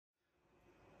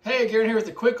Hey, Garen here with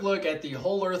a quick look at the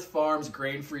Whole Earth Farms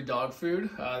grain-free dog food.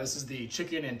 This is the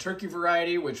chicken and turkey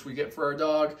variety, which we get for our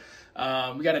dog.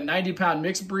 We got a 90-pound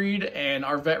mixed breed, and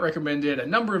our vet recommended a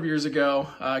number of years ago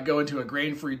go into a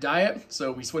grain-free diet.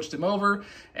 So we switched him over,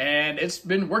 and it's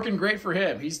been working great for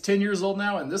him. He's 10 years old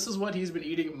now, and this is what he's been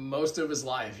eating most of his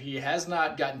life. He has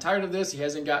not gotten tired of this. He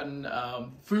hasn't gotten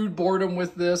food boredom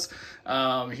with this.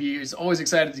 He's always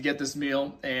excited to get this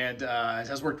meal, and it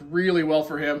has worked really well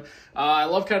for him. I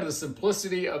love kind of the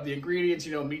simplicity of the ingredients,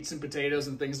 you know, meats and potatoes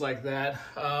and things like that.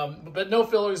 But no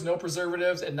fillers, no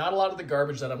preservatives, and not a lot of the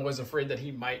garbage that I'm always afraid that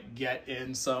he might get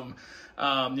in some,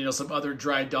 some other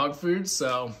dry dog food.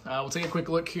 So we'll take a quick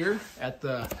look here at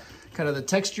the kind of the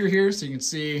texture here, so you can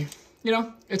see, you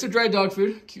know, it's a dry dog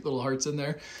food. Cute little hearts in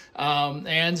there.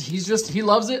 And he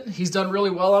loves it. He's done really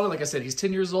well on it. Like I said, he's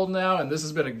 10 years old now, and this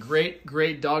has been a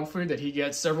great dog food that he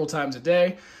gets several times a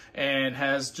day and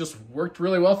has just worked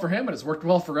really well for him, and it's worked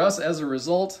well for us as a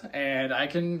result. And I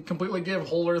can completely give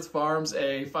Whole Earth Farms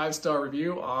a 5-star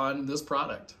review on this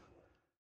product.